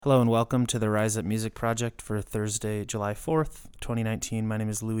Hello and welcome to the Rise Up Music Project for Thursday, July 4th, 2019. My name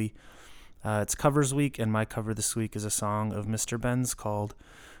is Louis. It's Covers Week, and my cover this week is a song of Mr. Ben's called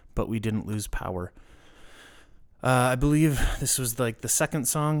But We Didn't Lose Power. I believe this was like the second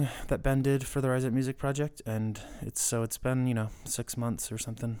song that Ben did for the Rise Up Music Project, and it's been, 6 months or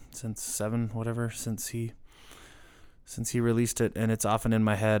something, since he released it, and it's often in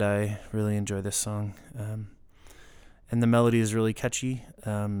my head. I really enjoy this song. And the melody is really catchy,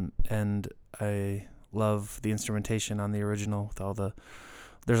 and I love the instrumentation on the original with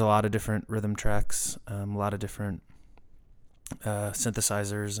there's a lot of different rhythm tracks, a lot of different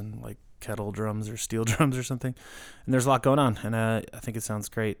synthesizers and like kettle drums or steel drums or something. And there's a lot going on, and I think it sounds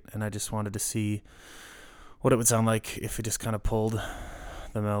great, and I just wanted to see what it would sound like if it just kind of pulled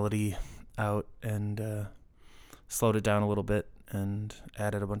the melody out and slowed it down a little bit and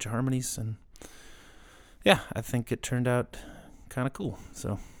added a bunch of harmonies. And yeah, I think it turned out kind of cool.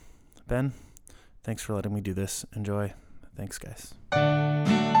 So, Ben, thanks for letting me do this. Enjoy. Thanks, guys. The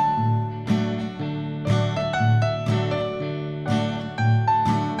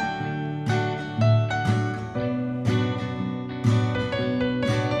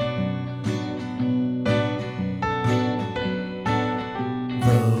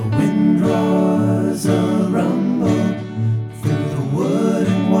wind roars a rumble through the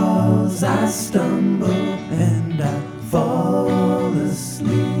wooden walls. I stumble and I fall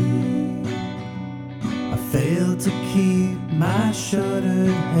asleep. I fail to keep my shuddered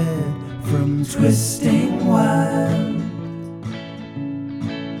head from twisting wild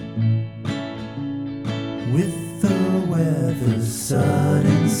with the weather's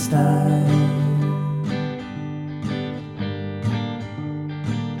sudden style.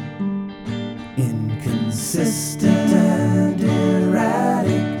 Inconsistent and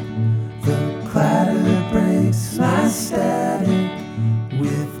erratic, the clatter breaks my static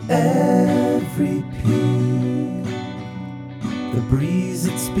with every peal. The breeze,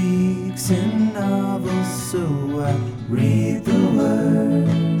 it speaks in novels, so I read the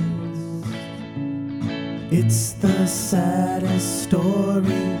words. It's the saddest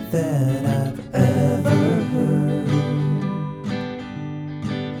story that I've ever heard.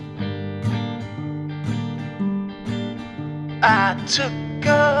 I took a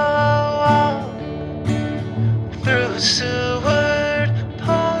walk through Seward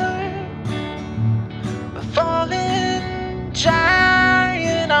Park, a fallen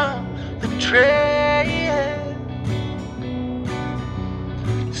giant on the trail.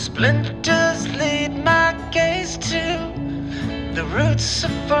 Splinters lead my gaze to the roots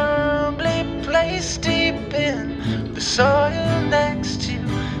are firmly placed deep in the soil next to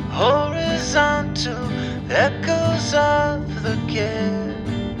horizontal echoes of the gale.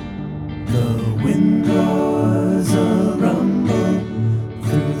 The wind roars a rumble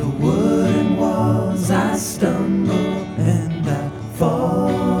through the wooden walls. I stumble and I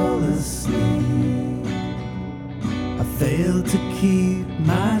fall asleep. I fail to keep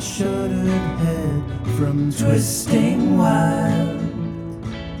my shuddered head from twisting wild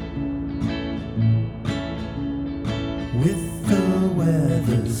with the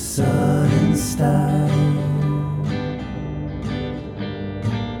weather's sudden style.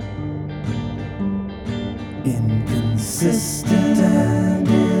 Inconsistent and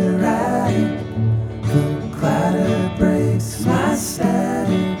erratic, the clatter breaks my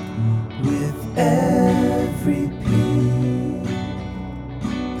static with every peal.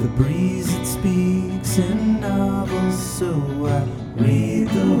 The breeze, it speaks in novels, so I read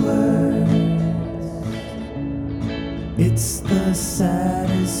the words. It's the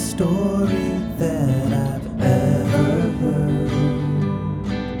saddest story that I've